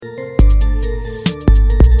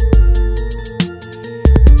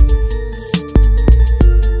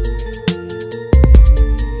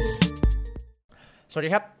วัส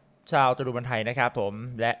ดีครับชาวตูดูบอลไทยนะครับผม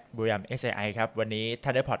และบุรีรัมย์ XII ครับวันนี้ทั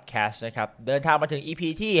นเดอร์พอดแคสต์นะครับเดินทางมาถึง EP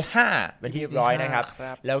ที่5เป็นที่เรียบร้อยนะครับ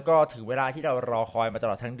แล้วก็ถึงเวลาที่เรารอคอยมาต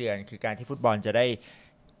ลอดทั้งเดือนคือการที่ฟุตบอลจะได้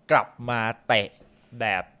กลับมาเตะแบ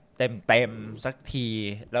บเต็มสักที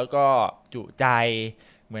แล้วก็จุใจ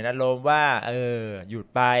เหมือนอารมณ์ว่าหยุด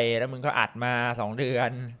ไปแล้วมึงก็อัดมา2เดือ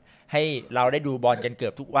นให้เราได้ดูบอลกันเกื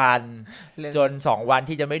อบทุกวันจน2วัน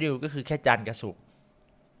ที่จะไม่ดูก็คือแค่จันทร์กับศุกร์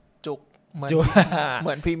จุกเห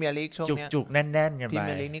มือนพรีเมียร์ลีกช่วงนี้จุกแน่นๆกันไปพรีเ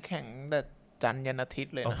มียร์ลีกนี่แข่งแต่จันทร์ยันอาทิต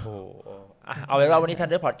ย์เลยนะโอ้โหเอาเป็นว่าวันนี้ทัน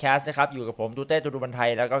เดอร์พอดแคสต์นะครับอยู่กับผมตูเต้ตูดูบอลไทย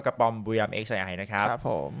แล้วก็กระปอมบุรีรัมย์ XII นะครับครับ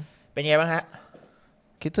ผมเป็นไงบ้างฮะ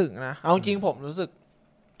คิดถึงนะเอาจริงผมรู้สึก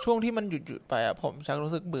ช่วงที่มันหยุดไปอ่ะผมชัก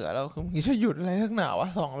รู้สึกเบื่อแล้วคือจะหยุดอะไรนักหนาวะ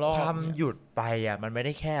2รอบทำหยุดไปอ่ะมันไม่ไ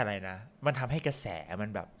ด้แค่อะไรนะมันทำให้กระแสมัน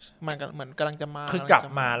แบบมันเหมือนกำลังจะมาคือกลับ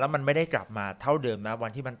มาแล้วมันไม่ได้กลับมาเท่าเดิมนะวั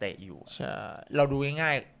นที่มันเตะอยู่ใช่เราดูง่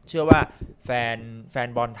ายๆเชื่อว่าแฟน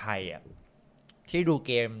บอลไทยอ่ะที่ดูเ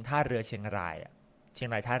กมท่าเรือเชียงรายอ่ะเชียง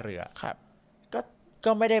รายท่าเรือครับ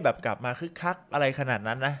ก็ไม่ได้แบบกลับมาคึกคักอะไรขนาด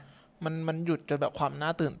นั้นนะมันหยุดจนแบบความน่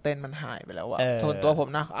าตื่นเต้นมันหายไปแล้วอะส่วนตัวผม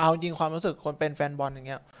นะเอาจริงความรู้สึกคนเป็นแฟนบอลอย่างเ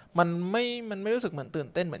งี้ยมันไม่รู้สึกเหมือนตื่น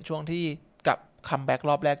เต้นเหมือนช่วงที่กับคัมแบ็ก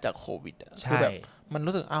รอบแรกจากโควิดคือแบบมัน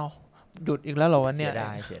รู้สึกหยุดอีกแล้วเหรอวะเนี่ย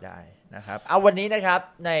เสียดายนะครับเอาวันนี้นะครับ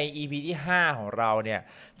ใน EP ที่5ของเราเนี่ย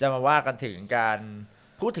จะมาว่ากันถึงการ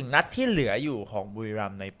พูดถึงนัดที่เหลืออยู่ของบุรีรั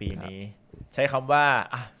มย์ในปีนี้ใช้คำว่า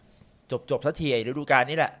จบสักทีฤดูกาล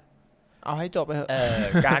นี้แหละเอาให้จบไปเถอะ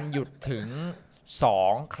การหยุดถึง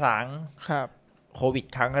2ครั้งครับโควิด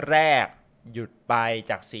ครั้งแรกหยุดไป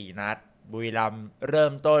จาก4นัดบุรีรัมย์เริ่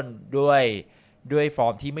มต้นด้วยฟอ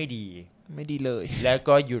ร์มที่ไม่ดีเลยแล้ว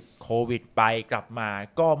ก็หยุดโควิดไปกลับมา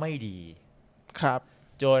ก็ไม่ดีครับ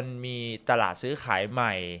จนมีตลาดซื้อขายให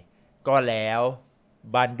ม่ก็แล้ว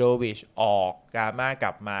บันโดวิชออกกาม่าก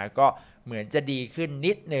ลับมาก็เหมือนจะดีขึ้น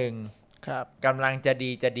นิดนึงครับกำลังจะ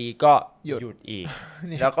ดีก็หยุดอีก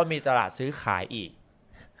แล้วก็มีตลาดซื้อขายอีก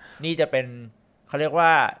นี่จะเป็นเขาเรียกว่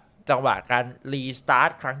าจังหวะการรีสตาร์ท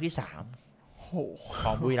ครั้งที่3ข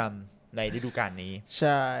องบุรีรัมย์ในฤดูกาลนี้ใ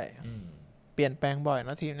ช่เปลี่ยนแปลงบ่อยน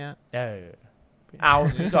ะทีมเนี้ยเอาอ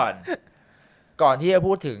ย่างนี้ก่อนที่จะ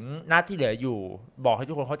พูดถึงนัดที่เหลืออยู่บอกให้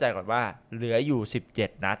ทุกคนเข้าใจก่อนว่าเหลืออยู่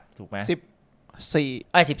17นัดถูกไหม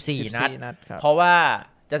14นัดเพราะว่า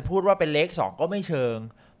จะพูดว่าเป็นเลข2ก็ไม่เชิง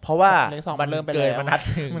เพราะว่ามันเกินมานัด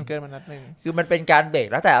นึงคือมันเป็นการเบรก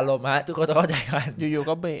แล้วแต่อารมณ์ฮะทุกคนต้องเข้าใจกันอยู่ๆ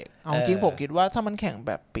ก็เบรกเอาจริงผมคิดว่าถ้ามันแข่งแ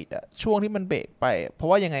บบปิดอะช่วงที่มันเบรกไปเพราะ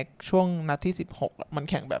ว่ายังไงช่วงนัดที่16มัน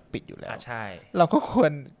แข่งแบบปิดอยู่แล้วใช่เราก็คว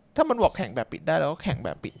รถ้ามันบอกแข่งแบบปิดได้เราก็แข่งแบ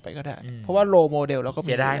บปิดไปก็ได้เพราะว่าโลโมเดลเราก็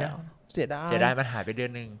มีแล้วเสียดายมันหายไปเดือ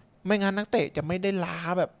นนึงไม่งั้นนักเตะจะไม่ได้ล้า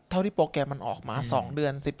แบบเท่าที่โปรแกรมมันออกมา2เดือ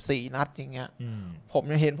น14นัดอย่างเงี้ยผม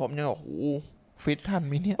ยังโอ้โหฟิตทัน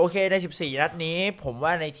มั้ยเนี่ยโอเคใน14นัดนี้ผมว่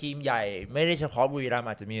าในทีมใหญ่ไม่ได้เฉพาะบุรีรัมย์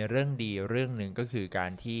อาจจะมีเรื่องดีเรื่องนึงก็คือกา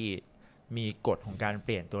รที่มีกฎของการเป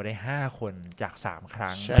ลี่ยนตัวได้5คนจาก3ค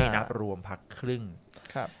รั้งไม่นับรวมพักครึ่ง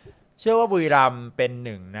ครับเชื่อว่าบุรีรัมย์เป็น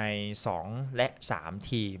1ใน2และ3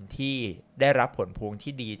ทีมที่ได้รับผลพวง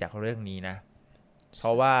ที่ดีจากเรื่องนี้นะเพร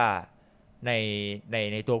าะว่า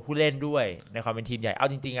ในตัวผู้เล่นด้วยในความเป็นทีมใหญ่เอา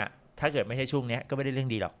จริงๆอ่ะถ้าเกิดไม่ใช่ช่วงนี้ก็ไม่ได้เรื่อง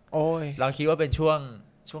ดีหรอกโอ้ยเราคิดว่าเป็นช่ว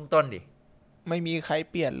งต้นดิไม่มีใคร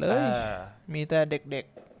เปลี่ยนเลยมีแต่เด็ก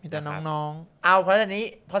ๆมีแต่น้องๆเอาเพราะฉะ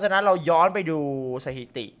นั้นเราย้อนไปดูสถิ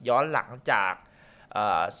ติย้อนหลังจาก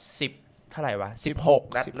10เท่าไหร่วะ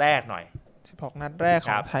16นัดแรกหน่อย16นัดแรกข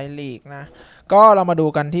องไทยลีกนะก็เรามาดู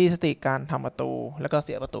กันที่สถิติการทำประตูแล้วก็เ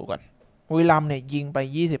สียประตูก่อนบุรีรัมย์เนี่ยยิงไป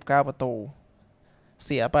29ประตูเ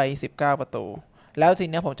สียไป19ประตูแล้วที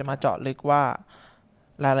นี้ผมจะมาเจาะลึกว่า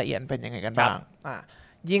รายละเอียดเป็นยังไงกันบ้าง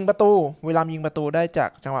ยิงประตูบุรีรัมย์ยิงประตูได้จาก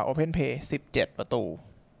จังหวะโอเพนเพย์17ประตู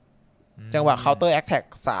จังหวะเคาน์เตอร์แอคแท็ก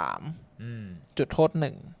3จุดโทษ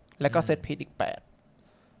1แล้วก็เซตพีซอีก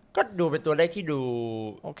8ก็ดูเป็นตัวเลขที่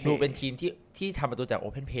ดูเป็นทีมที่ทำประตูจากโอ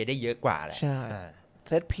เพนเพย์ได้เยอะกว่าแหละใช่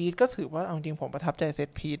เซตพีซก็ถือว่าเอาจริงผมประทับใจเซต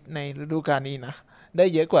พีซในฤดูกาลนี้นะได้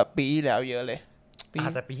เยอะกว่าปีที่แล้วเยอะเลย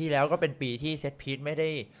แต่ปีที่แล้วก็เป็นปีที่เซตพีซไม่ได้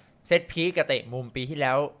เซตพีซกับเตะมุมปีที่แ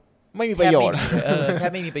ล้วไม่มีประโยชน์แค่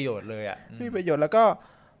ไม่มีประโยชน์เลยอ่ะไม่มีประโยชน์แล้วก็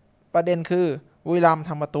ประเด็นคือบุรีรัมย์ท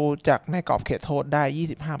ำประตูจากในกรอบเขตโทษได้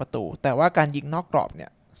25ประตูแต่ว่าการยิงนอกกรอบเนี่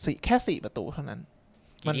ยแค่4ประตูเท่านั้น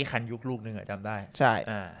มันนี่คันยุกลูกนึงอ่ะจำได้ใช่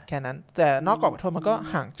แค่นั้นแต่นอกกรอบโทษมันก็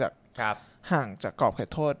ห่างจากกรอบเขต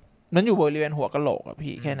โทษนั้นอยู่บริเวณหัวกะโหลกอ่ะ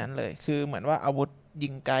พี่แค่นั้นเลยคือเหมือนว่าอาวุธยิ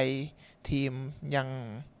งไกลทีม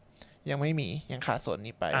ยังไม่มียังขาดส่วน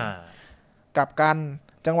นี้ไปกับการ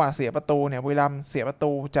จังหวะเสียประตูเนี่ยบุรีรัมย์เสียประ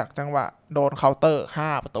ตูจากจังหวะโดนเคาน์เตอร์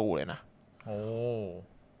5ประตูเลยนะโอ้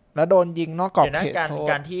แล้วโดนยิงนอกกรอบเขตโทษ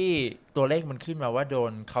การที่ตัวเลขมันขึ้นมาว่าโด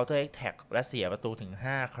น counter attack และเสียประตูถึง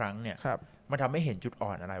5ครั้งเนี่ยมันทำให้เห็นจุดอ่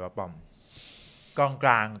อนอะไรวะปอมกองกล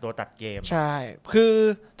างตัวตัดเกมใช่คือ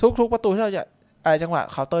ทุกประตูที่เราจะจังหวะ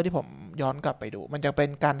เคาน์เตอร์ที่ผมย้อนกลับไปดูมันจะเป็น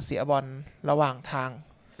การเสียบอลระหว่างทาง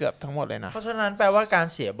เกือบทั้งหมดเลยนะเพราะฉะนั้นแปลว่าการ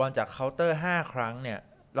เสียบอลจากเคาน์เตอร์5ครั้งเนี่ย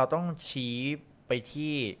เราต้องชี้ไป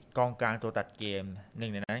ที่กองกลางตัวตัดเกมหนึ่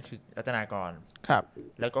งในนั้นคือรัตนากรครับ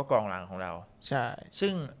แล้วก็กองหลังของเราใช่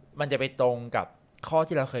ซึ่งมันจะไปตรงกับข้อ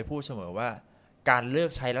ที่เราเคยพูดเสมอว่าการเลือก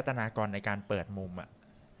ใช้รัตนากรในการเปิดมุมอะ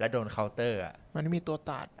และโดนเคาน์เตอร์อะมันไม่มีตัว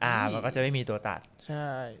ตัดมันก็จะไม่มีตัวตัดใช่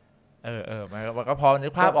มันก็พอนึ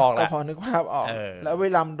กภาพออกแหละก็พอนึกภาพออกแล้วเว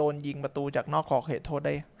ลาโดนยิงประตูจากนอกขอบเขตโทษไ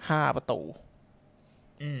ด้5ประตู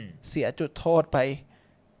เสียจุดโทษไป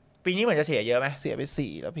ปีนี้เหมือนจะเสียเยอะไหมเสียไป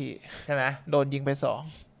4แล้วพี่ใช่ไหมโดนยิงไป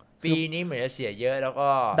2ปีนี้เหมือนจะเสียเยอะแล้วก็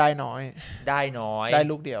ได้น้อยได้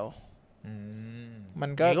ลูกเดียวมั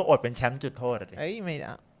นก็อดเป็นแชมป์จุดโทษอ่ะไม่น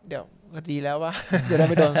ะเดี๋ยวก็ดีแล้วว่าจะได้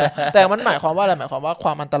ไม่โดนแต่มันหมายความว่าอะไรหมายความว่าคว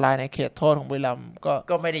ามอันตรายในเขตโทษของบุรีรัมย์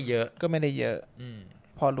ก็ไม่ได้เยอะ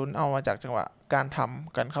พอลุ้นเอามาจากจังหวะการ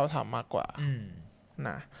เข้าทำมากกว่าน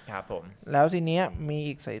ะครับผมแล้วทีนี้มี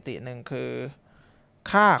อีกสถิติหนึ่งคือ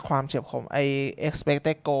ค่าความเฉียบคม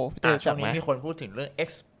expected goal ช่วงนี้มีคนพูดถึงเรื่อง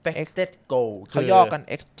expected goal เขาย่อกัน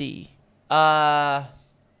xg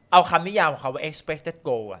เอาคำนิยามของเขาว่า expected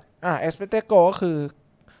goal expected goal ก็คือ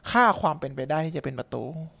ค่าความเป็นไปได้ที่จะเป็นประตู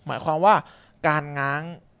หมายความว่าการง้าง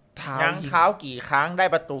เท้ากี่ครั้งได้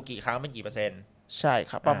ประตูกี่ครั้งเป็นกี่เปอร์เซ็นต์ใช่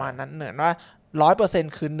ครับประมาณนั้นเหมือนว่า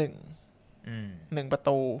 100% คือ1ประ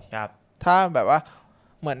ตูครับถ้าแบบว่า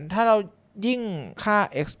เหมือนถ้าเรายิ่งค่า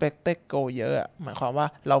expected goal เยอะหมายความว่า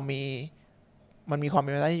มันมีความเป็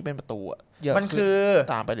นไปได้ที่เป็นประตูเยอะมันคือ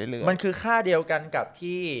ตามไปเรื่อยๆมันคือค่าเดียวกันกับ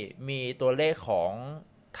ที่มีตัวเลขของ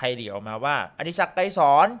ไทยลีกออกมาว่าอดิศักดิ์ไกรส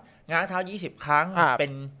อนง้างเท้า20ครั้งเป็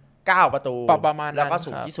น9ประตูประมาณแล้วก็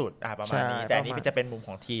สูงที่สุดประมาณนี้แต่อันนี้จะเป็นมุมข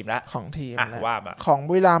องทีมละของทีมว่าของ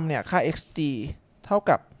บุรีรัมย์เนี่ยค่า xg เท่า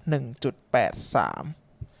กับ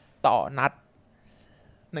 1.83 ต่อนัด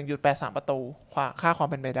 1.83 ประตูค่าความ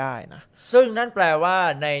เป็นไปได้นะซึ่งนั่นแปลว่า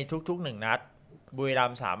ในทุกๆ1นัดบุรีรั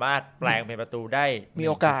มย์สามารถแปลงเป็นประตูได้มี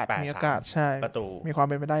โอกาสใช่ประตูมีความ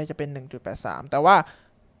เป็นไปได้จะเป็น 1.83 แต่ว่า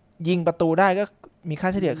ยิงประตูได้ก็มีค่า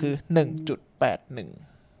เฉลี่ยคือ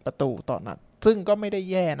 1.81 ประตูต่อนัดซึ่งก็ไม่ได้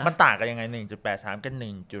แย่นะมันต่างกันยังไง 1.83 กับ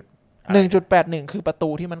 1.81 คือประตู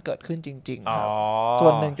ที่มันเกิดขึ้นจริงๆครับส่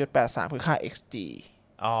วน 1.83 คือค่า xg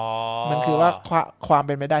มันคือว่าความเ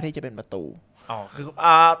ป็นไปได้ที่จะเป็นประตูคือ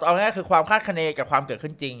เอาง่ายๆคือความคาดคะเนกับความเกิด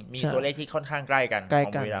ขึ้นจริงมีตัวเลขที่ค่อนข้างใกล้กันขอ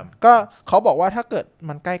งบุรีรัมย์ก็เขาบอกว่าถ้าเกิด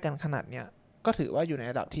มันใกล้กันขนาดเนี้ยก็ถือว่าอยู่ใน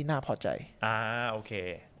ระดับที่น่าพอใจโอเค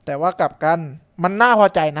แต่ว่ากลับกันมันน่าพอ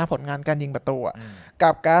ใจนะผลงานการยิงประตูก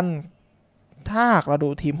ลับกันถ้าหากเราดู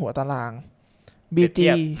ทีมหัวตาราง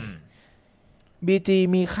BG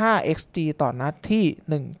มีค่า xg ต่อนัดที่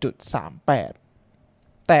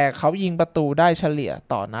 1.38 แต่เขายิงประตูได้เฉลี่ย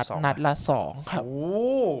ต่อนัดละ2ครับ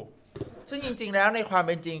ซึ่งจริงๆแล้วในความเ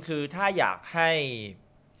ป็นจริงคือถ้าอยากให้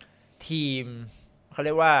ทีมเขาเ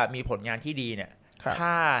รียกว่ามีผลงานที่ดีเนี่ย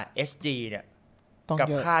ค่า SG เนี่ยกับ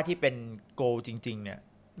ค่าที่เป็นโกลจริงๆเนี่ย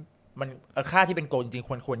มันค่าที่เป็นโกลจริง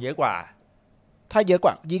ควรเยอะกว่าถ้าเยอะก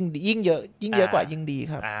ว่ายิ่งเยอะกว่ายิ่งดี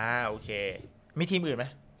ครับโอเคมีทีมอื่นไหม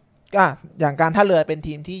อย่างการท่าเรือเป็น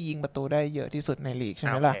ทีมที่ยิงประตูได้เยอะที่สุดในลีกใช่ไ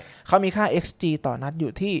หมล่ะเขามีค่า xg ต่อนัดอ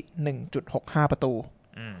ยู่ที่ 1.65 ประตู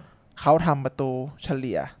เขาทำประตูเฉ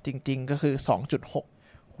ลี่ยจริงๆก็คือ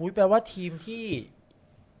 2.6 แปลว่าทีมที่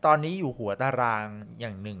ตอนนี้อยู่หัวตารางอย่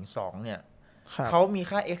าง 1-2 เนี่ยเขามี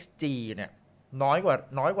ค่า xg เนี่ยน้อยก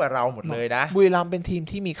ว่าเราหมดเลยนะบุรีรัมย์เป็นทีม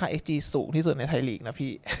ที่มีค่า xg สูงที่สุดในไทยลีกนะ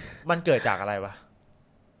พี่มันเกิดจากอะไรวะ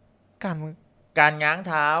การง้างเ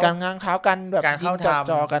ท้ากันแบบยิง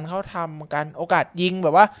จ่อกันเข้าทำกันโอกาสยิงแบ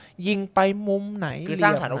บว่ายิงไปมุมไหนคือสร้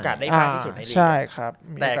างสรรค์โอกาสได้มากที่สุดในลีกใช่ครับ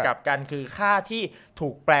แต่กับกันคือค่าที่ถู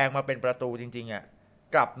กแปลงมาเป็นประตูจริง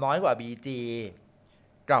ๆกลับน้อยกว่า BG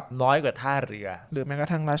กลับน้อยกว่าท่าเรือหรือแม้กระ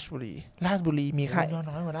ทั่งราชบุรีมีค่า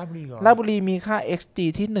น้อยกว่าราชบุรีเหรอราชบุรีมีค่า xg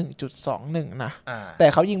ที่ 1.21 นะแต่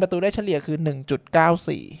เขายิงประตูได้เฉลี่ยคือ 1.94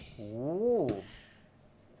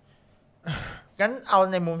 งั้นเอา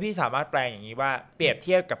ในมุมพี่สามารถแปลงอย่างนี้ว่าเปรียบเ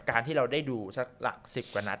ทียบกับการที่เราได้ดูสักหลัก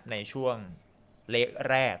10กว่านัดในช่วงเล็ก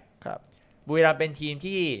แรกครับบุรีรัมย์เป็นทีม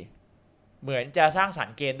ที่เหมือนจะสร้างสรร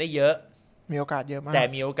ค์เกมได้เยอะมีโอกาสเยอะมากแต่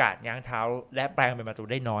มีโอกาสง้างเท้าและแปลงเป็นประตู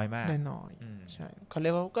ได้น้อยมากได้น้อยใช่เขาเรี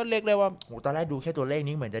ยกว่าตอนแรกดูแค่ตัวเลข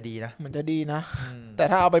นี้เหมือนจะดีนะแต่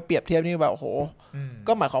ถ้าเอาไปเปรียบเทียบนี่แบบโห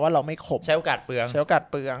ก็หมายความว่าเราไม่ครบใช้โอกาสเปลืองแ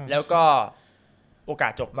ล้วก็โอกา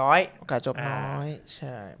สจบน้อยใ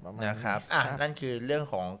ช่ประมาณนะครับนั่นคือเรื่อง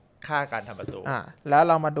ของค่าการทำประตูแล้ว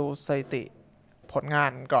เรามาดูสถิติ ผลงา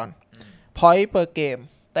นก่อน point per game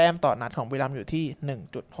แต้มต่อนัดของบุรีรัมย์อยู่ที่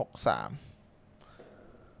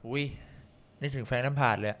 1.63 อุ้ยนี่ถึงแฟนน้ำผ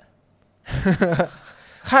าดเลย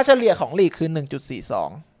ค่าเฉลี่ยของลีกคือ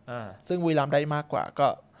 1.42 ซึ่งบุรีรัมย์ได้มากกว่า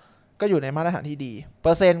ก็อยู่ในมาตรฐานที่ดีเป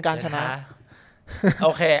อร์เซ็นต์การชนะโอ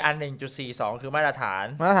เคอัน 1.42 คือมาตรฐาน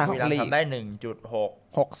ของลีกทำได้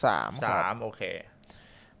 1.63 โอเค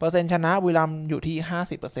เปอร์เซ็นต์ชนะบุรีรัมย์อยู่ที่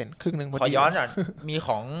 50% ครึ่งนึงพอดีขอย้อนก่อนมีข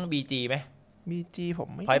อง BG ไหม BG ผม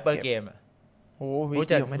ไม่ point per game โอ้ BG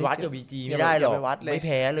จะวัดกับ BG ไม่ได้หรอกไม่แ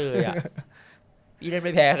พ้เลยอ่ะพี่เล่นไ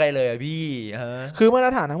ม่แพ้ใครเลยอ่ะพี่คือมาต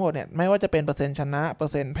รฐานทั้งหมดเนี่ยไม่ว่าจะเป็นเปอร์เซ็นต์ชนะเปอ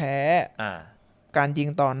ร์เซ็นต์แพ้การยิง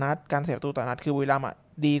ต่อนัดการเสียประตูต่อนัดคือบุรีรัมย์อ่ะ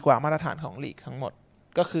ดีกว่ามาตรฐานของลีกทั้งหมด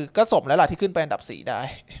ก็สมแล้วล่ะที่ขึ้นไปอันดับ4ได้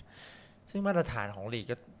ซึ่งมาตรฐานของลีก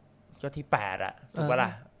ก็ที่8อ่ะถูกป่ะล่ะ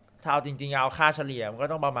ถ้าเอาจริงๆเอาค่าเฉลี่ยมันก็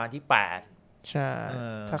ต้องประมาณที่8ใช่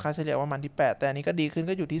ถ้าค่าเฉลี่ยว่ามันที่8แต่อันนี้ก็ดีขึ้น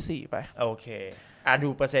ก็อยู่ที่4ไปโอเคดู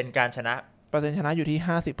เปอร์เซ็นต์การชนะเปอร์เซ็นต์ชนะอยู่ที่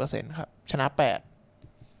 50% ครับชนะ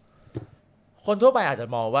8คนทั่วไปอาจจะ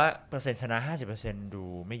มองว่าเปอร์เซ็นต์ชนะ 50% ดู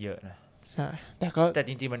ไม่เยอะนะใช่แต่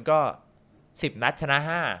จริงๆมันก็10นัดชนะ5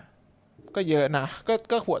ก็เยอะนะ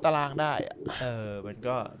ก็หัวตารางได้อะมัน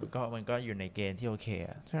ก็อยู่ในเกณฑ์ที่โอเค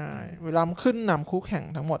อ่ะใช่บุรีรัมย์ขึ้นนำคู่แข่ง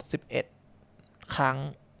ทั้งหมด11ครั้ง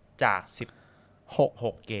จาก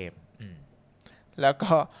16เกมแล้ว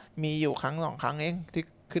ก็มีอยู่ครั้ง2ครั้งเองที่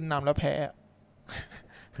ขึ้นนำแล้วแพ้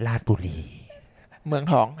ราชบุรีเมือง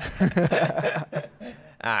ทอง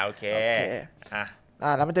โอเค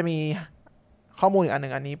แล้วมันจะมีข้อมูลอีกอันห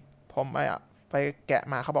นึ่งอันนี้ผมไปแกะ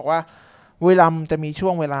มาเขาบอกว่าบุรีรัมย์จะมีช่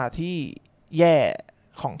วงเวลาที่แย่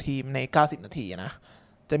ของทีมใน90นาทีนะ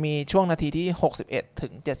จะมีช่วงนาทีที่61ถึ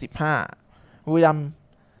ง75บุรีรัมย์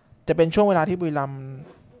จะเป็นช่วงเวลาที่บุรีรัมย์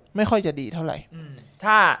ไม่ค่อยจะดีเท่าไหร่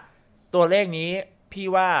ถ้าตัวเลขนี้พี่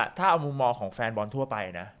ว่าถ้าเอามุมมองของแฟนบอลทั่วไป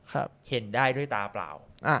นะครับเห็นได้ด้วยตาเปล่า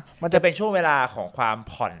มันจะเป็นช่วงเวลาของความ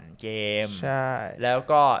ผ่อนเกมใช่แล้ว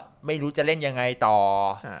ก็ไม่รู้จะเล่นยังไงต่อ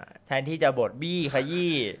แทนที่จะบดบี้ข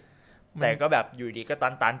ยี้แต่ก็แบบอยู่ดีก็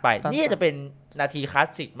ตันไปนี่จะเป็นนาทีคลาส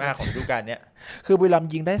สิกมากของฤดูกาลเนี้ยคือบุรีรัมย์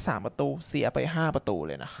ยิงได้3ประตูเสียไป5ประตูเ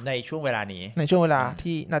ลยนะในช่วงเวลานี้ในช่วงเวลา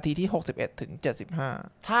ที่นาทีที่61ถึง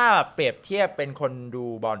75ถ้าเปรียบเทียบเป็นคนดู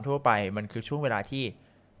บอลทั่วไปมันคือช่วงเวลาที่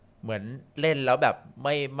เหมือนเล่นแล้วแบบไ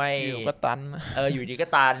ม่อยู่ก็ตันอยู่ดีก็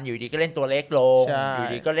ตันอยู่ดีก็เล่นตัวเล็กลงอยู่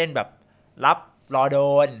ดีก็เล่นแบบรับรอโด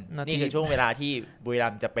นนี่คือช่วงเวลาที่บุรีรั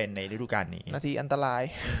มย์จะเป็นในฤดูกาลนี้นาทีอันตราย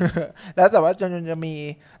แล้วแต่ว่าจะมี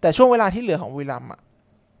แต่ช่วงเวลาที่เหลือของบุรีรัมย์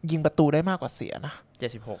ยิงประตูได้มากกว่าเสียนะ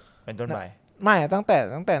76เป็นต้นไปไม่ตั้งแ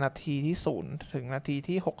ต่นาทีที่0ถึงนาที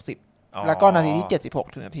ที่60แล้วก็นาทีที่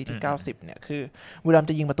76ถึงนาทีที่90เนี่ยคือบุรีรัมย์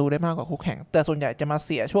จะยิงประตูได้มากกว่าคู่แข่งแต่ส่วนใหญ่จะมาเ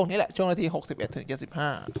สียช่วงนี้แหละช่วงนาที61ถึง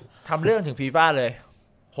75ทำเรื่องถึงฟีฟ่าเลย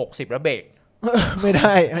60แล้วเบรกไม่ไ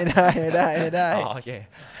ด้โอเค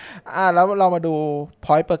แล้วเรามาดู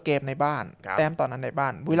point per game ในบ้านแต้มตอนนั้นในบ้า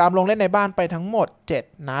นบุรีรัมย์ลงเล่นในบ้านไปทั้งหมด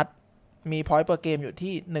7นัดมี point per game อยู่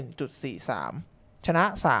ที่ 1.43 ชนะ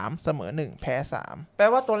3เสมอ1แพ้3แปล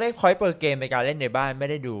ว่าตัวเลข point per game ในการเล่นในบ้านไม่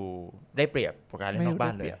ได้ดูได้เปรียบกว่าการเล่นนอกบ้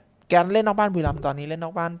านเลยการเล่นนอกบ้านบุรีรัมย์ตอนนี้เล่นน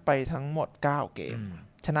อกบ้านไปทั้งหมด9เกม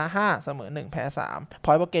ชนะ5เสมอ1แพ้3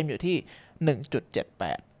 point per game อยู่ที่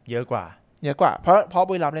 1.78 เยอะกว่าเพราะ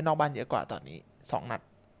บุรีรัมย์เล่นนอกบ้านเยอะกว่าตอนนี้2นัด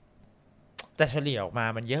แต่เฉลี่ยออกมา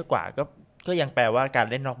มันเยอะกว่าก็ยังแปลว่าการ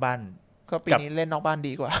เล่นนอกบ้านก็ปีนี้เล่นนอกบ้าน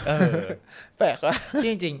ดีกว่าแปลกว่ะจ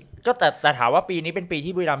ริงๆก็แต่ถามว่าปีนี้เป็นปี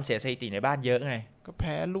ที่บุรีรัมย์เสียสถิติในบ้านเยอะไงก็แ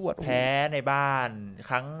พ้รวดแพ้ในบ้าน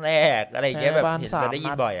ครั้งแรกอะไรอย่างเงี้ยแบบเห็นได้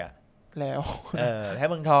ยินบ่อยแล้วแพ้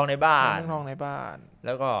เมืองทองในบ้านแ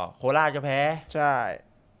ล้วก็โคราชก็แพ้ใช่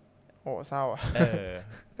โอ้เศร้า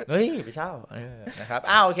เฮ้ยไปเศร้านะครับ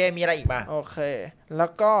โอเคมีอะไรอีกมาโอเคแล้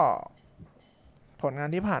วก็ผลงาน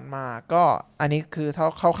ที่ผ่านมาก็อันนี้คือ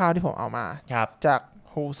คร่าวๆที่ผมเอามาจาก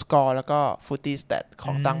Who Score แล้วก็ Footy Stat ข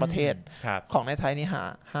องต่างประเทศของในไทยนี่ห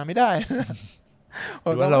าไม่ได้ห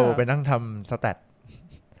รือว่าเราไปนั่งทำสแตท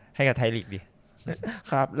ให้กับไทยลีกดิ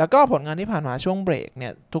ครับแล้วก็ผลงานที่ผ่านมาช่วงเบรกเนี่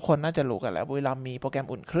ยทุกคนน่าจะรู้กันแล้วบุรีรัมย์มีโปรแกรม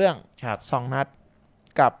อุ่นเครื่อง2นัด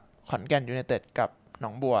กับขอนแก่นยูไนเต็ดกับหน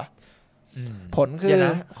องบัวผลคือน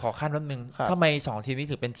ะขอขั้นแป๊บนึงทำไม2ทีมนี้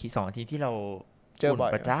ถือเป็น2ทีมที่เราเจอบ่อ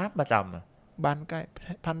ยประจำบ้านใกล้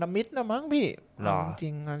พันธมิตรนะมั้งพี่จริ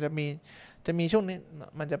งมันจะมีช่วงนี้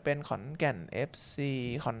มันจะเป็นขอนแก่น FC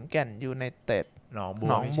ขอนแก่นยูไนเต็ดหนอง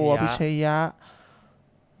บัวพิชยะ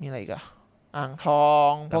มีอะไรอีกอ่างทอ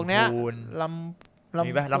งพวกเนี้ยล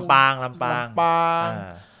ำปาง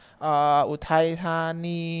อุทัยธา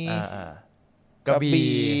นีกระ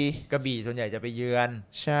บี่ส่วนใหญ่จะไปเยือน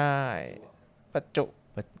ใช่ประจ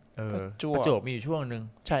วบมีอยู่ช่วงนึง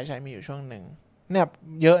ใช่มีอยู่ช่วงนึง เนี่ย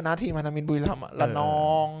เยอะนะที่มาทามินบุรีรัมย์ละนอ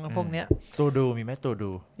งพวกเนี้ยตัวดูมีไหมตัว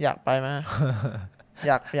ดูอยากไปไหม อ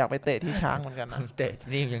ยากไปเตะที่ช้างเหมือนกันนะเตะที่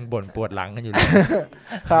นี่ยังบ่นปวดหลังกันอยู่เลย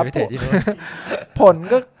ครับผล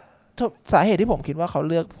ก็สาเหตุที่ผมคิดว่าเขา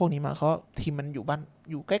เลือกพวกนี้มาเขาทีมมันอยู่บ้าน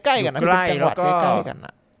อยู่ใกล้ๆกันนะเป็นจังหวัดใกล้ๆกันน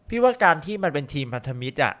ะพี่ว่าการที่มันเป็นทีมพันธมิ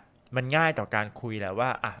ตรอ่ะมันง่ายต่อการคุยแหละว่า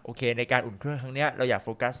โอเคในการอุ่นเครื่องครั้งเนี้ยเราอยากโฟ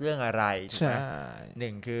กัสเรื่องอะไรถูกไหมห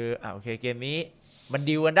นึ่งคือโอเคเกมนี้มัน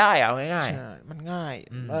ดีลกันได้เอาง่ายๆใช่มันง่าย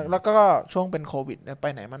แล้วก็ช่วงเป็นโควิดไป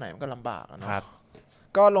ไหนมาไหนมันก็ลำบากเนาะ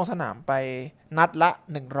ก็ลงสนามไปนัดละ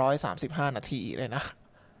135นาทีเลยนะ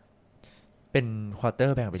เป็นควอเตอ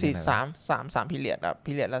ร์แบ่งเป็นยังไง3พีเรียดครับ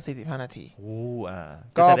พีเรียดละ45นาที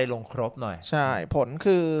ก็จะได้ลงครบหน่อยใช่ผล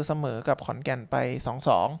คือเสมอกับขอนแก่นไป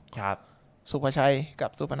 2-2 ครับสุภชัยกั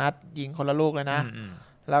บสุพนัทยิงคนละลูกเลยนะ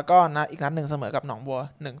แล้วก็อีกนัดหนึ่งเสมอกับหนองบัว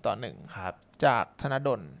1-1ครับจากธนด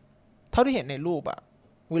ลเท่าที่เห็นในรูป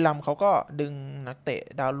วิลัมเขาก็ดึงนักเตะ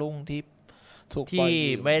ดาวรุ่งที่ถูกปล่อยที่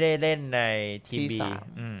ไม่ได้เล่นในทีม B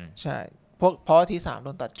ใช่เพราะที่3โด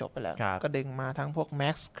นตัดจบไปแล้วก็ดึงมาทั้งพวกแ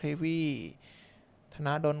ม็กซ์เครวี่ธน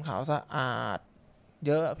ดลขาวสะอาดเ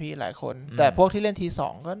ยอะพี่หลายคนแต่พวกที่เล่นที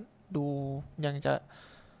2ก็ดูยังจะ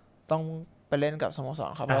ต้องไปเล่นกับสโมส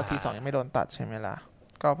รครับเพราะที2ยังไม่โดนตัดใช่ไหมล่ะ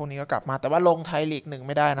ก็พวกนี้ก็กลับมาแต่ว่าลงไทยลีก1ไ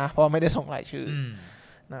ม่ได้นะเพราะไม่ได้ส่งรายชื่อ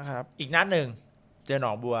นะครับอีกนัดหนึ่งเจอหน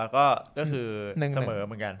องบัวก็คือเสมอเ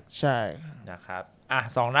หมือนกันใช่นะครับ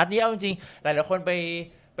2นัดนี้เอาจริงๆหลายๆคน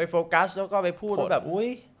ไปโฟกัสแล้วก็ไปพูดแบบอุ้ย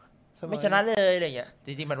ไม่ชนะเลยอะไรเงี้ยจ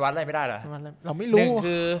ริงๆมันวัดอะไรไม่ได้หรอเราไม่รู้หนึ่ง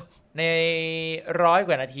คือใน100 ก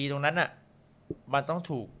ว่านาทีตรงนั้นน่ะมันต้อง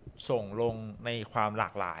ถูกส่งลงในความหลา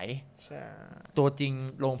กหลายตัวจริง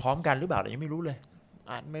ลงพร้อมกันหรือเปล่าเรายังไม่รู้เลย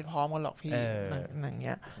อาจไม่พร้อมกันหรอกพี่อย่างเ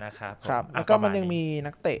งี้ยนะครับแล้วก็มันยังมี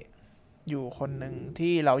นักเตะอยู่คนหนึ่ง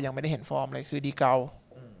ที่เรายังไม่ได้เห็นฟอร์มเลยคือดีเกา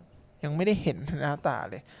ยังไม่ได้เห็นหน้าตา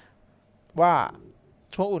เลยว่า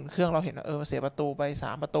ช่วงอุ่นเครื่องเราเห็นเสียประตูไป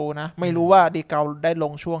3ประตูนะไม่รู้ว่าดีเกาได้ล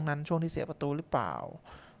งช่วงนั้นช่วงที่เสียประตูหรือเปล่า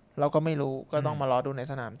เราก็ไม่รู้ก็ต้องมารอดูใน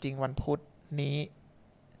สนามจริงวันพุธนี้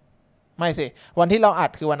ไม่สิวันที่เราอั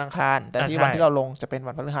ดคือวันอังคารแต่ที่วันที่เราลงจะเป็น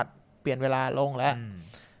วันพฤหัสเปลี่ยนเวลาลงแล้ว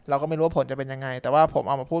เราก็ไม่รู้ว่าผลจะเป็นยังไงแต่ว่าผมเ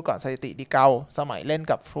อามาพูดก่อนสถิติดีเกาสมัยเล่น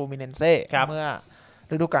กับฟลูมิเนนเซ่เมื่อ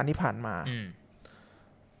ฤดูกาลที่ผ่านมา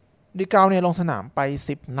ดีเกาเนี่ยลงสนามไป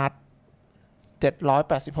10นัด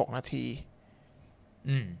786นาที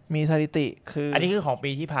มีสถิติคืออันนี้คือของ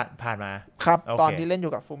ปีที่ผ่านมาครับตอนที่เล่นอ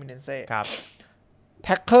ยู่กับฟูมิเนนเซ่ครับแ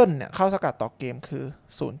ท็กเกิลเนี่ยเข้าสกัดต่อเกมคือ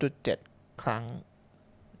 0.7 ครั้ง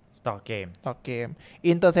ต่อเกม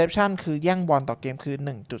อินเตอร์เซปชันคือแย่งบอลต่อเกมคือ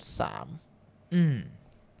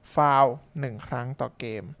 1.3 ฟาวล์1ครั้งต่อเก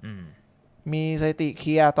มมีสถิติเค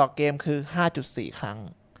ลียร์ต่อเกมคือ 5.4 ครั้ง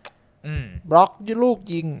บล็อกลูก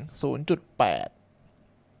ยิง 0.8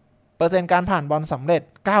 เปอร์เซ็นต์การผ่านบอลสำเร็จ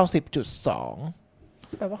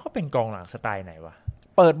 90.2 แปลว่าเขาเป็นกองหลังสไตล์ไหนวะ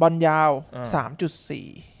เปิดบอลยาว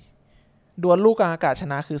 3.4 ดวลลูกกลางอากาศช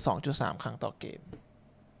นะคือ 2.3 ครั้งต่อเกม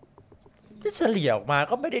ที่เฉลี่ยออกมา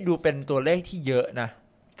ก็ไม่ได้ดูเป็นตัวเลขที่เยอะนะ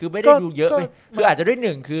คือไม่ได้ดูเยอะไปคืออาจจะด้วย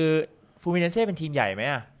1คือฟูมิเนเซ่เป็นทีมใหญ่ไหม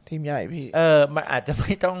ทีมใหญ่พี่มันอาจจะไ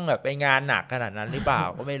ม่ต้องแบบไปงานหนักขนาดนั้นหรือเปล่า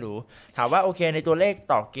ก็ไม่รู้ถามว่าโอเคในตัวเลข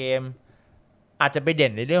ต่อเกมอาจจะไปเด่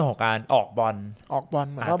นในเรื่องของการออกบอล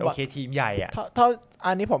เหมือนว่าโอเคทีมใหญ่ถ้า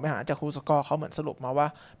อันนี้ผมไปหาจากครูสกอร์เขาเหมือนสรุปมาว่า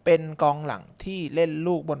เป็นกองหลังที่เล่น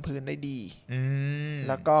ลูกบนพื้นได้ดี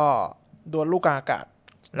แล้วก็ดวลลูกกลางอากาศ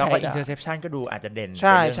แล้วก็อินเตอร์เซปชันก็ดูอาจจะเด่นใ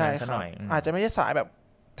ช่หน่อยอาจจะไม่ใช่สายแบบ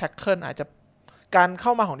แท็กเกิลอาจจะการเข้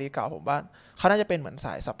ามาของดีเก่าผมว่าเขาน่าจะเป็นเหมือนส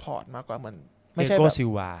ายซัพพอร์ตมากกว่าเหมือนไม่ใช่แบบซิล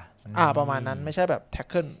วาประมาณนั้นไม่ใช่แบบแท็ก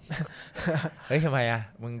เกิลเฮ้ยทำไม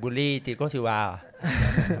มึงบูลลี่ติโก้ซิลวา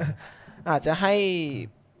อาจจะให้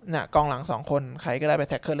เนี่ยกองหลัง2คนใครก็ได้ไป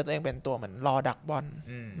แท็กเกิลแล้วตัวเองเป็นตัวเหมือนรอดักบอล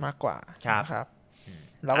มากกว่าครับ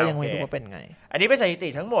เราก็ยังไม่รู้ว่าเป็นไงอันนี้เป็นสถิติ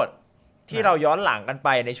ทั้งหมดที่เราย้อนหลังกันไป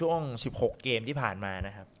ในช่วง16เกมที่ผ่านมาน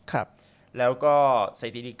ะครับแล้วก็ส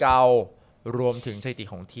ถิติเก่ารวมถึงสถิติ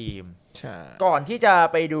ของทีมก่อนที่จะ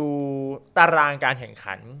ไปดูตารางการแข่ง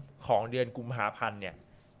ขันของเดือนกุมภาพันธ์เนี่ย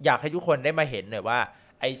อยากให้ทุกคนได้มาเห็นหน่อยว่า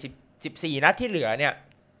ไอ้14นัดที่เหลือเนี่ย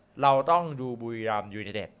เราต้องดูบุรีรัมย์ยูไน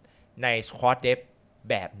เต็ดในสควอตเดป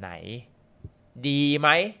แบบไหนดีไหม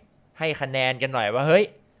ให้คะแนนกันหน่อยว่าเฮ้ย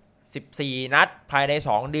14นัดภายใน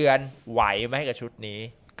2เดือนไหวไหมกับชุดนี้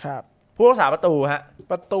ครับผู้รักษาประตู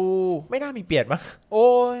ประตูไม่น่ามีเปลี่ยนมั้งโอ้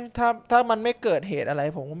ยถ้ามันไม่เกิดเหตุอะไร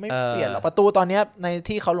ผมก็ไม่เปลี่ยนหรอกประตูตอนนี้ใน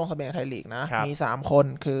ที่เขาลงทะเบียนไทยลีกนะมี3คน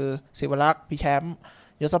คือศิวรักษ์พี่แชมป์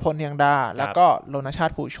ยศพลเทียงดาแล้วก็โรณชา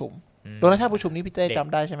ติภูชุมนี่พี่เต้จ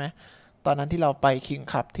ำได้ใช่ไหมตอนนั้นที่เราไปคิง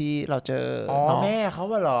คัพที่เราเจอแม่เขา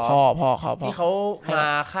เหรอพ่อเขาที่เขามา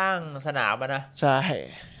ข้างสนามนะใช่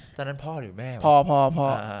ตอนนั้นพ่อหรือแม่พอ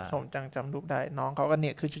ผมจำรูปได้น้องเขาก็เ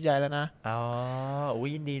นี่ยคือชุดใหญ่แล้วนะอ๋ออุ้ย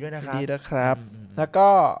ยินดีด้วยนะครับยินดีด้วยครับแล้วก็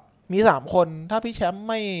มี3คนถ้าพี่แชมป์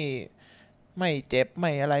ไม่เจ็บไ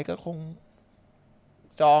ม่อะไรก็คง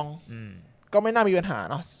จองก็ไม่น่ามีปัญหา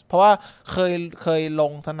เนาะเพราะว่าเคยล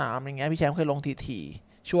งสนามอย่างเงี้ยพี่แชมป์เคยลงที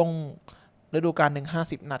ช่วงฤดูกาล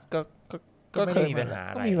50 นัดก็เคยมีปัญ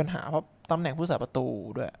หาเพราะตำแหน่งผู้สาประตู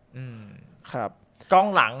ด้วยครับกอง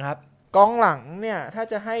หลังครับกองหลังเนี่ยถ้า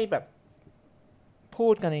จะให้แบบพู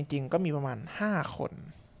ดกันจริงๆก็มีประมาณ5 ค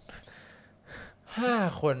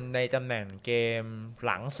นในตำแหน่งเกมห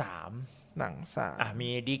ลัง3มี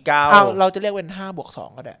ดีเก้าเราจะเรียกเป็น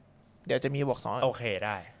5+2ก็ได้เดี๋ยวจะมี+2โอเคไ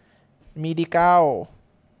ด้มีดีเก้า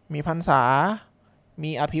มีพรรษา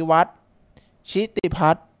มีอภิวัตรชิติ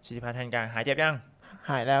พัฒน์แทนกลางหายเจ็บยัง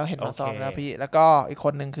หายแล้วเห็นมาซ้อมแล้วพี่แล้วก็อีกค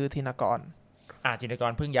นนึงคือธินกรธินก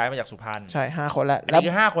รเพิ่งย้ายมาจากสุพรรณใช่5 คนแล้วคื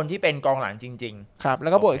อ5 คนที่เป็นกองหลังจริงๆครับแล้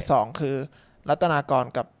วก็บวกอีก2คือรัตนากร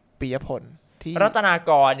กับปิยพลที่รัตนา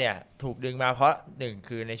กรเนี่ยถูกดึงมาเพราะ1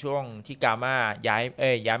คือในช่วงที่กาม่า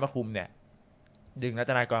ย้ายมาคุมเนี่ยดึงรั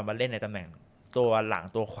ตนากรมาเล่นในตำแหน่งตัวหลัง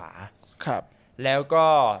ตัวขวาครับแล้วก็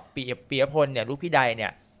ปิยพลเนี่ยลูกพี่ใดเนี่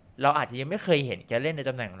ยเราอาจจะยังไม่เคยเห็นแกเล่นใน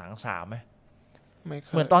ตำแหน่งหลัง3ไหมเ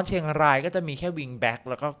หมือนตอนเชียงรายก็จะมีแค่วิงแบ็ก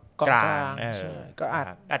แล้วก็กลางก็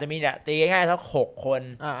อาจจะมีเนี่ยตีง่ายๆสัก6 คน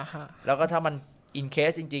แล้วก็ถ้ามันอินเค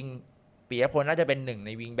สจริงๆปิยพลน่าจะเป็น1ใน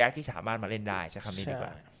วิงแบ็กที่สามารถมาเล่นได้ใช้คำนี้ดีกว่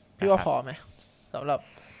าพี่ว่าพอไหมสำหรับ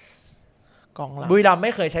กองหลังบุรีรัมย์ไ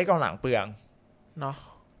ม่เคยใช้กองหลังเปลืองเนาะ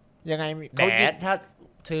ยังไงถ้า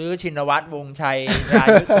ซื้อชินวัตรวงชัยรา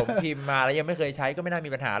ยุทธสมพิมพ์มาแล้วยังไม่เคยใช้ก็ไม่น่า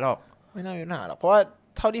มีปัญหาหรอกเพราะว่า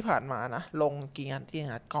เท่าที่ผ่านมานะลงกี่งา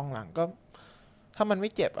นกองหลังก็ถ้ามันไม่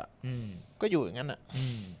เจ็บก็อยู่อย่างนั้นอ่ะ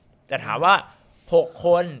แต่ถามว่า6 ค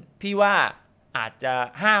นพี่ว่าอาจจะ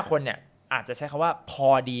5 คนเนี่ยอาจจะใช้คำว่าพอ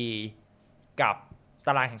ดีกับต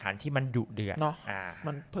ารางแข่งขันที่มันดุเดือดเนาะ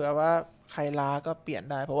มันเผื่อว่าใครลาก็เปลี่ยน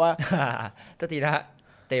ได้เพราะว่าตัวทีนะ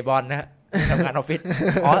เตะบอลนะทำงานออฟฟิศ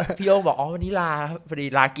พี่โอบอกวันนี้ลาพอดี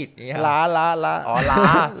ลากิจนี่ลาลา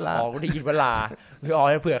กูได้ยินว่าลาพี่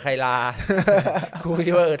เผื่อใครลากู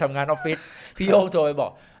คิดว่าทำงานออฟฟิศพี่โอโทรไปบอ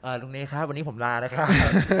กลุงเนครับวันนี้ผมลานะครับ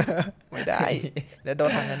ไม่ได้เดี๋ยวโดน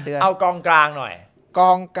ทางเงินเดือนเอากองกลางหน่อยก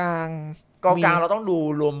องกลางเราต้องดู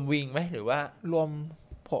รวมวิงไหมหรือว่ารวม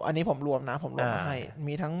อันนี้ผมรวมนะผมรวมให้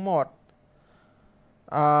มีทั้งหมด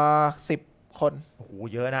10 คนโอ้โห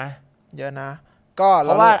เยอะนะก็เ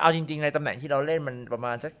พราะว่าเอาจริงๆในตำแหน่งที่เราเล่นมันประม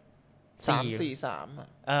าณสัก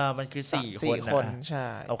3-4-3มันคือ4 คนใช่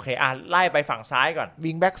โอเคไล่ไปฝั่งซ้ายก่อน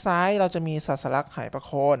วิงแบ็กซ้ายเราจะมีศาสลักษณ์ไหประโ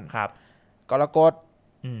คนครับกรกฎ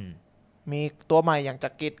มีตัวใหม่อย่างจั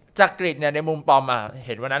กริดเนี่ยในมุมปอมเ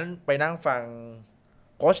ห็นวันนั้นไปนั่งฟัง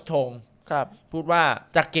โค้ชธงครับพูดว่า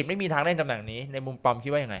จักริดไม่มีทางเล่นตำแหน่งนี้ในมุมปอมคิ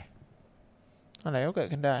ดว่ายังไงอะไรก็เกิด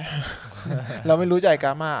ขึ้นได้ เราไม่รู้ใจก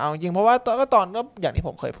ามาเอาจริงเพราะว่าตอนก็อย่างที่ผ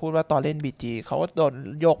มเคยพูดว่าตอนเล่น BG เขาก็โดน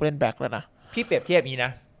โยกเล่นแบ็คแล้วนะพี่เปรียบเทียบนี้น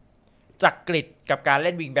ะจักริดกับการเ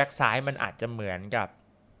ล่นวิงแบ็กซ้ายมันอาจจะเหมือนกับ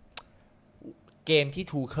เกมที่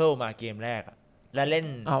ทูเคิลมาเกมแรกและเล่น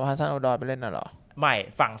ฮัสซันโอดอยไปเล่นน่ะเหรอไม่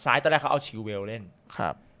ฝั่งซ้ายตอนแรกเขาเอาชิลเวลเล่นครั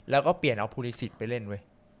บแล้วก็เปลี่ยนเอาพูลิซิตไปเล่นเว้ย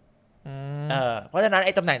เพราะฉะนั้นไ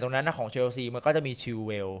อ้ตำแหน่งตรงนั้นนะของเชลซีมันก็จะมีชิลเ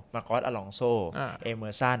วลมาร์กอสอลองโซเอเมอ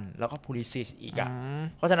ร์สันแล้วก็พูลิซิตอีก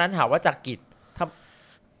เพราะฉะนั้นถามว่าจักริด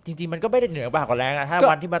จริงๆมันก็ไม่ได้เหนือกว่าแรงถ้า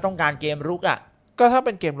วันที่มาต้องการเกมรุกก็ถ้าเ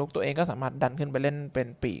ป็นเกมลุกตัวเองก็สามารถดันขึ้นไปเล่นเป็น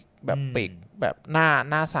ปีกแบบห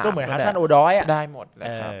น้า3ก็เหมือนฮัสซันโอดอยได้หมดเลย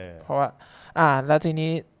ครับเพราะว่าแล้วที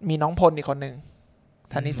นี้มีน้องพลอีกคนนึง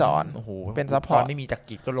ธนิสรเป็นซัพพอร์ตไม่มีจัก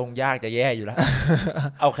ริดก็ลงยากจะแย่อยู่แล้ว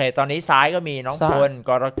โอเคตอนนี้ซ้ายก็มีน้องพล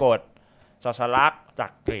กรกฎศาสลักษณ์จั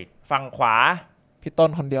กริดฝั่งขวาพี่ต้น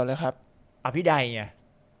คนเดียวเลยครับพี่ใดไง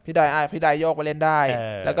พี่ใดโยกไปเล่นได้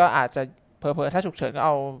แล้วก็อาจจะเพอถ้าฉุกเฉินก็เอ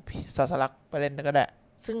าศาสลักษณ์ไปเล่นก็ได้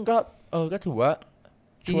ซึ่งก็ก็ถือว่า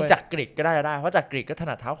ที่จักริดก็ได้เพราะจักริดก็ถ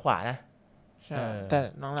นัดเท้าขวานะใช่แต่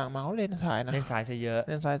หลังๆมาเขาเล่นซ้ายนะเล่นซ้ายซะเยอ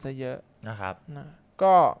ะนะครับ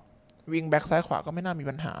ก็วิงแบ็กซ้ายขวาก็ไม่น่ามี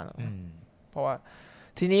ปัญหาหรอกเพราะว่า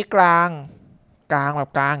ทีนี้กลางแบ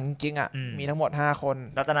บกลางจริงๆมีทั้งหมด5 คน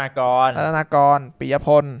รัตนากรปิยพ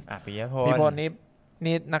ล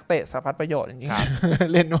นี่นักเตะสารพัดประโยชน์จริง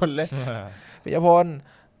ๆเล่นหมดเลยปิยพล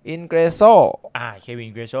อินเกรโซเควิน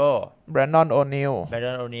เกรโซแบรนดอนโอนิล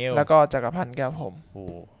แล้วก็จักรพันธ์แก้วผม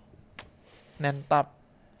แน่นตับ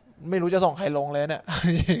ไม่รู้จะส่งใครลงเลยเนี่ย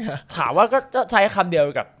ถามว่าก็ใช้คำเดียว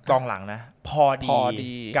กับกองหลังนะพอ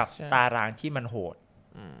ดีกับตารางที่มันโหด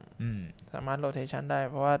สามารถโรเทชันได้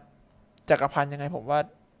เพราะว่าจักรพันธ์ยังไงผมว่า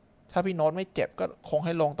ถ้าพี่โน้ตไม่เจ็บก็คงใ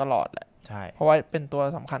ห้ลงตลอดแหละใช่เพราะว่าเป็นตัว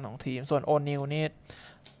สำคัญของทีมส่วนโอนิลนี่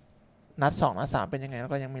นัด2นัด3เป็นยังไงแล้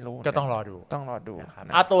วก็ยังไม่รู้ก็ต้องรอดูนะครั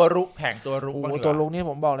บตัวรุกแผงตัวรุกตัวรุกนี่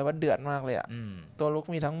ผมบอกเลยว่าเดือดมากเลยอ่ะตัวรุก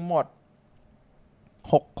มีทั้งหมด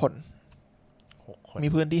6 คนมี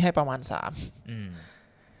พื้นที่ให้ประมาณ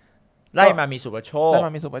3ไล่มามีสุภโช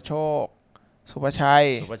คสุภชั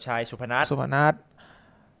ยสุพนัท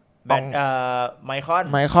ไมค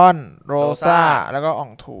อนโรซ่าแล้วก็อ่อ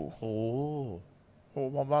งทูโอ้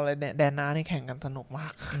ผมบอกเลยแดนหน้านี่แข่งกันสนุกมา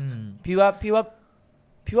กพี่ว่า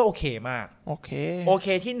โอเคมากโอเค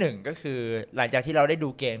ที่1ก็คือหลังจากที่เราได้ดู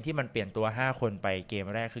เกมที่มันเปลี่ยนตัว5คนไปเกม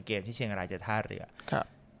แรกคือเกมที่เชียงรายเจอท่าเรือครับ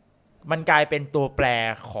มันกลายเป็นตัวแปร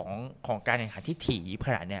ของการแข่งขันที่ถี่ข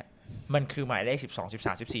นาดเนี้ยมันคือหมายเลข12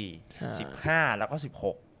 13 14 15แล้วก็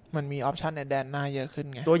16มันมีออปชันในแดนหน้าเยอะขึ้น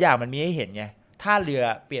ไงตัวอย่างมันมีให้เห็นไงท่าเรือ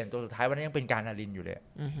เปลี่ยนตัวสุดท้ายวันนี้ยังเป็นการอารินอยู่เลย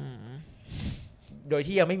โดย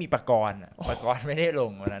ที่ยังไม่มีปกรณ์ไม่ได้ล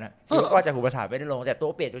งวันนั้นนะก็จากหุบประสาทไม่ได้ลงแต่ตัว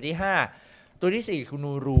เปลี่ยนตัวที่5ตัวที่4คือ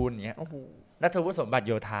นูรูนเงี้ยนัทวุฒิสมบัติโ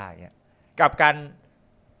ยธาเงี้ยกับการ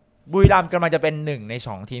บุรีรัมย์กำลังจะเป็น1ใน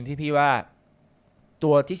2ทีมที่พี่ว่าตั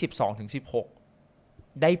วที่12ถึง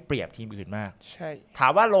16ได้เปรียบทีมอื่นมากใช่ถา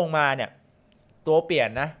มว่าลงมาเนี่ยตัวเปลี่ยน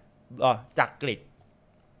นะจากกฤษ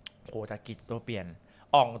ตัวเปลี่ยน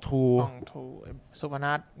อ่องทูสุพ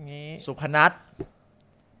นัทงี้สุพนัท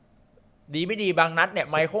ดีไม่ดีบางนัดเนี่ย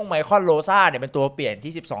ไมคอนโรซ่าเนี่ยเป็นตัวเปลี่ยน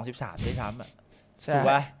ที่12 13ด้วยซ้ำอ่ะถูก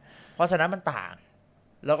ป่ะเพราะฉะนั้นมันต่าง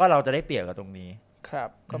แล้วก็เราจะได้เปรียบกับตรงนี้ครับ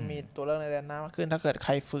ก็มีตัวเลือกในแดนหน้ามากขึ้นถ้าเกิดใค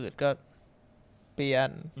รฝืดก็เปลี่ยน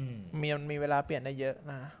มีเวลาเปลี่ยนได้เยอะ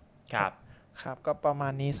นะครับก็ประมา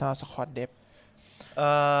ณนี้สำหรับสควอตเดฟ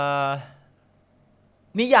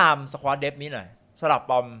นิยามสควอตเดฟนี้หน่อยสำหรับ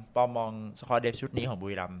ปอมมองสควอตเดฟชุดนี้ของบุ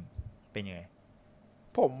รีรัมย์เป็นยังไง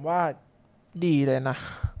ผมว่าดีเลยนะ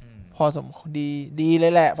พอสมควรดีเล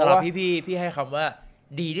ยแหละเพราะว่าพี่ให้คำว่า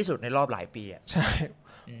ดีที่สุดในรอบหลายปีอ่ะใช่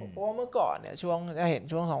เพราะว่าเมื่อก่อนเนี่ยช่วงจะเห็น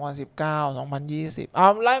ช่วง2019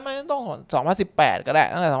 2020ไล่ไม่ต้อง2018ก็ได้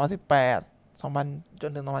ตั้งแต่2018 2000จ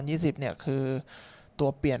นถึง2020เนี่ยคือตัว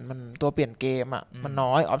เปลี่ยนเกมอ่ะมัน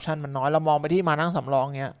น้อยออปชันมันน้อยเรามองไปที่มานั่งสำรอง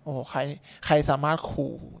เงี้ยโอ้โหใครสามารถ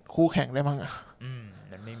คู่แข่งได้บ้างอ่ะ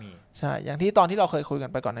มันไม่มีใช่อย่างที่ตอนที่เราเคยคุยกั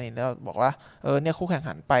นไปก่อนหน้านี้แล้วบอกว่าเนี่ยคู่แข่ง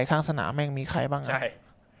หันไปข้างสนามแม่งมีใครบ้างอ่ะใช่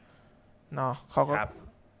เนาะเขาก็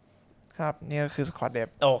ครับนี่ก็คือสควอตเดฟ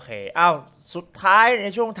โอเคสุดท้ายใน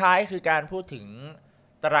ช่วงท้ายคือการพูดถึง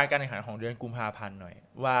ตารางการแข่งขันของเดือนกุมภาพันธ์หน่อย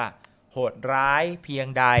ว่าโหดร้ายเพียง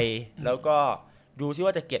ใดแล้วก็ดูซิว่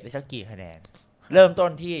าจะเก็บได้สักกี่คะแนนเริ่มต้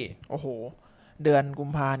นที่โอ้โหเดือนกุม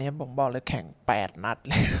ภาเนี้ยผมบอกเลยแข่ง8นัด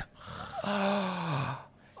เลย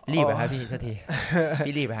รีบไปครับพี่สักที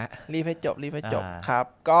พี่รีบฮะรีบให้จบครับ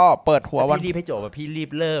ก็เปิดหัววันพี่รีบให้จบพี่รี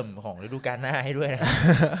บเริ่มของฤดูกาลหน้าให้ด้วยนะ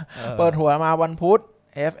เปิดหัวมาวันพุธ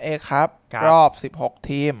FA ครับรอบ16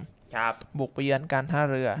ทีมบุกไปเยือนการท่า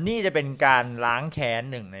เรือนี่จะเป็นการล้างแค้น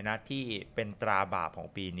หนึ่งในนัดที่เป็นตราบาปของ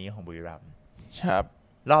ปีนี้ของบุรีรัมย์ครับ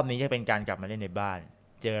รอบนี้จะเป็นการกลับมาเล่นในบ้าน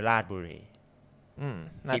เจอราชบุรี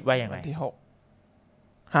คิดว่ายังไงที่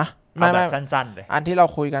6ฮะไม่สั้นๆเลยอันที่เรา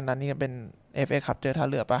คุยกันตอนนี้เป็น FA ครับเจอท่า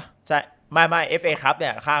เรือปะใช่ไม่ FA ครับเนี่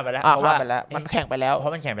ยข้ามไปแล้วเพราะว่ามันแข่งไปแล้วเพรา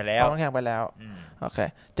ะมันแข่งไปแล้วโอเค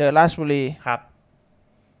เจอราชบุรีครับ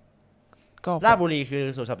ก็ราชบุรีคือ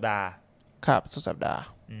สุดสัปดาห์ครับสุดสัปดาห์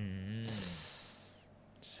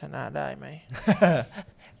ชนะได้ไหม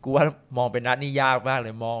กูว่ามองเป็นนัดนี่ยากมากเล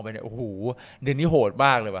ยมองไปเนี่ยโอ้โหเดือนนี้โหดม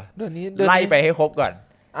ากเลยว่ะเดือนนี้ไล่ไปให้ครบก่อน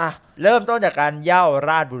เริ่มต้นจากการเย่า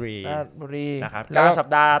ราชบุรีนะครับแล้วสัป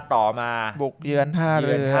ดาห์ต่อมาบุกเยือนท่าเ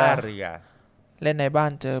รือเล่นในบ้า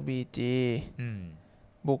นเจอ BG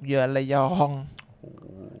บุกเยือนระยอง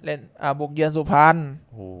เล่นบุกเยือนสุพรรณ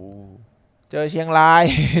เจอเชียงราย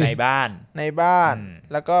ในบ้าน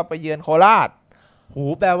แล้วก็ไปเยือนโคราช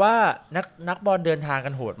แปลว่านักบอลเดินทางกั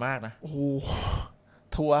นโหดมากนะ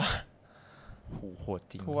ทัวร์โหด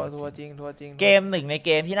จริงทัวร์จริงเกมหนึ่งในเก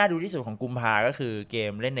มที่น่าดูที่สุดของกุมภาก็คือเก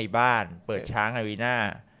มเล่นในบ้านเปิดช้างอารีนา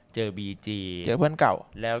เจอ BG เจอเพื่อนเก่า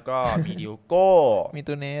แล้วก็มีดิวโก้ มี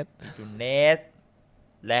ตูเนส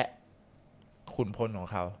และขุนพลของ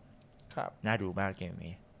เขาครับน่าดูมากเกม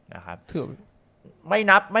นี้นะครับถือไม่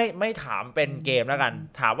นับไม่ถามเป็นเกมแล้วกัน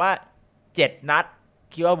ถามว่า7นัด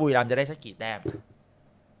คิดว่าบุรีรัมย์จะได้สักกี่แต้ม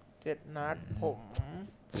7นัดผม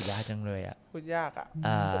พูดยากจังเลยพูดยาก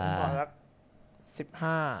ผมขอสัก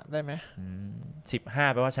15ได้ไหม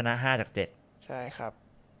15แปลว่าชนะ5จาก7ใช่ครับ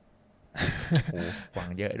หวัง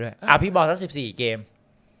เยอะด้วยพี่บอกสัก14เกม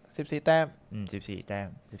14แต้ม14แ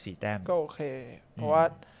ต้มก็โอเคเพราะว่า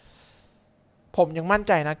ผมยังมั่นใ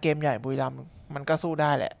จนะเกมใหญ่บุรีรัมย์มันก็สู้ไ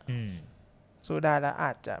ด้แหละสู้ได้แล้วอ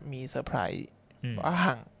าจจะมีเซอร์ไพรส์บ้า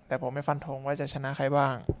งแต่ผมไม่ฟันธงว่าจะชนะใครบ้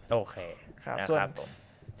างโอเคครับส่วน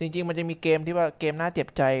จริงๆมันจะมีเกมที่ว่าเกมน่าเจ็บ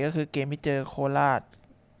ใจก็คือเกมที่เจอโคราช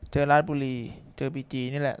เจอราชบุรีเจอ BG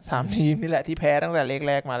นี่แหละ3ทีมนี่แหละที่แพ้ตั้งแต่เลข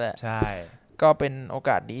แรกมาแหละใช่ก็เป็นโอก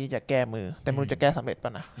าสดีจะแก้มือแต่ไม่รู้จะแก้สำเร็จป่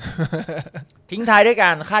ะนะ ทิ้งท้ายด้วยกา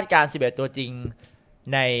รคาดการณ์11ตัวจริง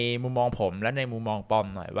ในมุมมองผมและในมุมมองปอม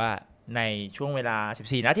หน่อยว่าในช่วงเวลา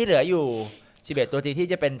14นัดที่เหลืออยู่11ตัวจริงที่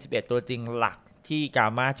จะเป็น11ตัวจริงหลักที่กา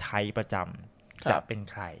ม่าใช้ประจำจะเป็น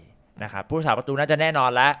ใครนะครับผู้รักษาประตูน่าจะแน่นอ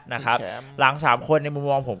นแล้วนะครับหลัง3คนในมุม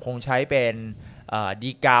มองผมคงใช้เป็น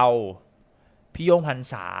ดีเกาพี่โยงพรร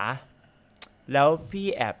ษาแล้วพี่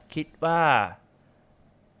แอบคิดว่า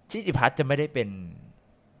ชิติพัฒน์จะไม่ได้เป็น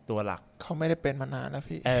ตัวหลักเขาไม่ได้เป็นมานานแล้ว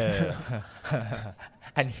พี่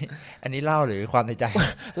อันนี้เล่าหรือความในใจ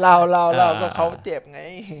เราก็เขาเจ็บไง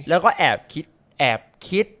แล้วก็แอบ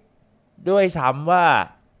คิดด้วยซ้ำว่า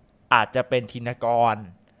อาจจะเป็นธินกร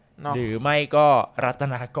หรือไม่ก็รัต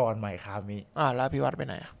นากรใหม่คามิแล้วพี่วัดไปไ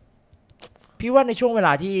หนพี่ว่าในช่วงเวล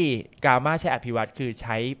าที่กาม่าใช้อภิวัตรคือใ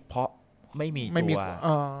ช้เพราะไม่มีตัว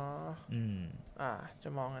จะ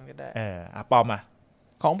มองกันก็ได้ปอม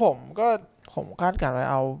ของผมคาดการไว้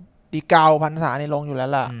เอาดีเกาพรรษานี่ลงอยู่แล้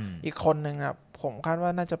วล่ะอีกคนนึงครับผมคาดว่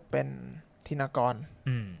าน่าจะเป็นธินกร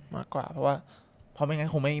มากกว่าเพราะไม่งั้น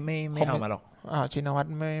คงไม่เอามาหรอกชินวัตร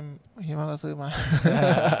ไม่คิดว่าก็ซื้อมา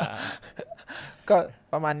ก็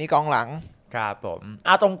ประมาณนี้กองหลังครับผม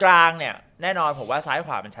ตรงกลางเนี่ยแน่นอนผมว่าซ้ายข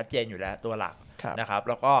วามันชัดเจนอยู่แล้วตัวหลักนะครับ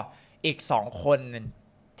แล้วก็อีก2คน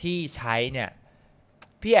ที่ใช้เนี่ย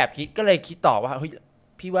พี่แอบคิดก็เลยคิดต่อว่าเฮ้ย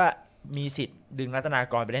พี่ว่ามีสิทธิ์ดึงรัตนา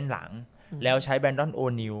กรไปเล่นหลังแล้วใช้แบรนดอนโอ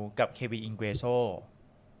นิลกับเควินอิงเกรโซ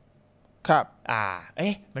ครับ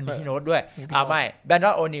มันมีพี่โน้ตด้วยไม่แบรนด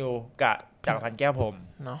อนโอนิลกับจักรพันธ์แก้วพรหม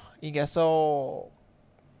เนาะอิงเกรโซ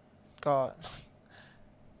ก็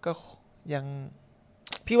ยัง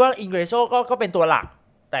พี่ว่าอิงเกรโซก็เป็นตัวหลัก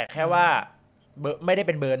แต่แค่ว่าไม่ได้เ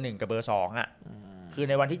ป็นเบอร์1กับเบอร์2คือ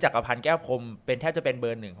ในวันที่จักรพันธ์แก้วพรหมเป็นแทบจะเป็นเบอ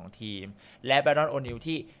ร์1ของทีมและแบรนดอนโอนิล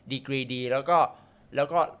ที่ดีกรีดีแล้วก็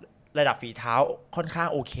ระดับฝีเท้าค่อนข้าง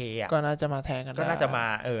โอเคก็น่าจะมาแทนกันก็น่าจะมา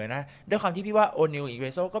นะด้วยความที่พี่ว่าโอนิลอิงเกร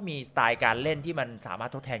โซก็มีสไตล์การเล่นที่มันสามาร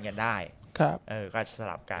ถทดแทนกันได้ครับก็ส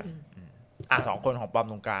ลับกัน2คนของปอม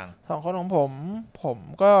ตรงกลาง2คนของผม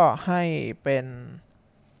ก็ให้เป็น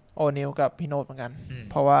โอนิลกับพี่โนตเหมือนกัน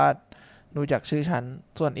เพราะว่าดูจากชื่อชั้น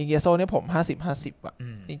ส่วนอิงเกโซเนี่ยผม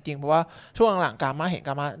50-50จริงๆเพราะว่าช่วงหลังกาม่าเห็นก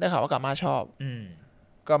าม่าได้ข่าวว่ากาม่าชอบ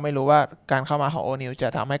ก็ไม่รู้ว่าการเข้ามาของโอนิลจะ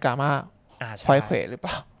ทำให้กาม่าพลอยเขวหรือเป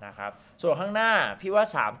ล่านะครับส่วนข้างหน้าพี่ว่า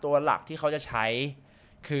3ตัวหลักที่เขาจะใช้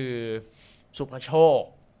คือสุภโชค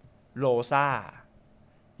โลซ่า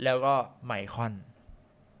แล้วก็ไมคอน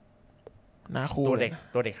ตัวเ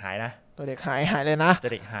ด็กหายนะตัวเด็กหายเลยนะตั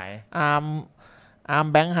วเด็กหายอาร์ม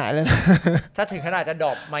แบงค์หายเลยนะถ้าถึงขนาดจะดร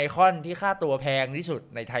อปไมคอนที่ค่าตัวแพงที่สุด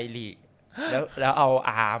ในไทยลีกแล้วเอา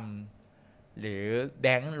อาร์มหรือแบ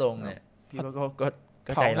งค์ลงเนี่ยพี่ว่า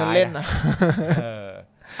ก็ใจร้ายนะ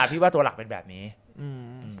พี่ว่าตัวหลักเป็นแบบนี้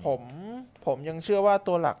ผมยังเชื่อว่า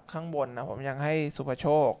ตัวหลักข้างบนนะผมยังให้สุภโช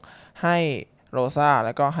คให้โรซ่าแ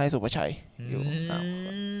ล้วก็ให้สุภชัยอยู่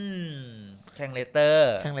แข่งเลเตอ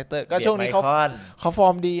ร์ก็ช่วงนี้เขาฟอ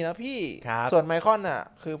ร์มดีนะพี่ส่วนไมคอน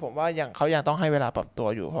คือผมว่าเขายังต้องให้เวลาปรับตัว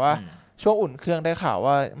อยู่เพราะว่าช่วงอุ่นเครื่องได้ข่าว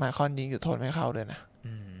ว่าไมคอนยิงอยู่ทนไม่เข้าเลยนะ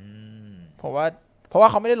เพราะว่า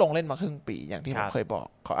เขาไม่ได้ลงเล่นมาครึ่งปีอย่างที่ผมเคยบอก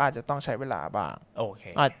เขาอาจจะต้องใช้เวลาบ้างโอเค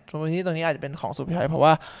ตรงนี้อาจจะเป็นของสุภชัยเพราะว่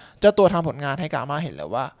าเจ้าตัวทำผลงานให้กาม่าเห็นแล้ว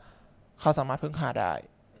ว่าเขาสามารถพึ่งพาได้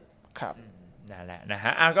ครับนั่นแหละนะฮ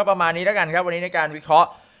ะก็ประมาณนี้แล้วกันครับวันนี้ในการวิเคราะห์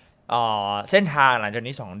เส้นทางหลังจาก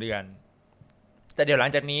นี้2เดือนแต่เดี๋ยวหลั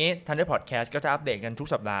งจากนี้Thunder Podcast ก็จะอัปเดตกันทุก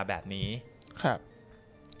สัปดาห์แบบนี้ครับ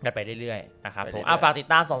ไปเรื่อยๆนะครับผมฝากติด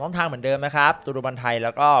ตาม2ช่องทางเหมือนเดิมนะครับตูรูบอลไทยแ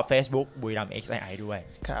ล้วก็ Facebook บุรีรัมย์ XII ด้วย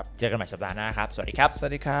ครับเจอกันใหม่สัปดาห์หน้าครับสวัสดีครับสวั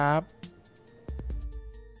สดีครับ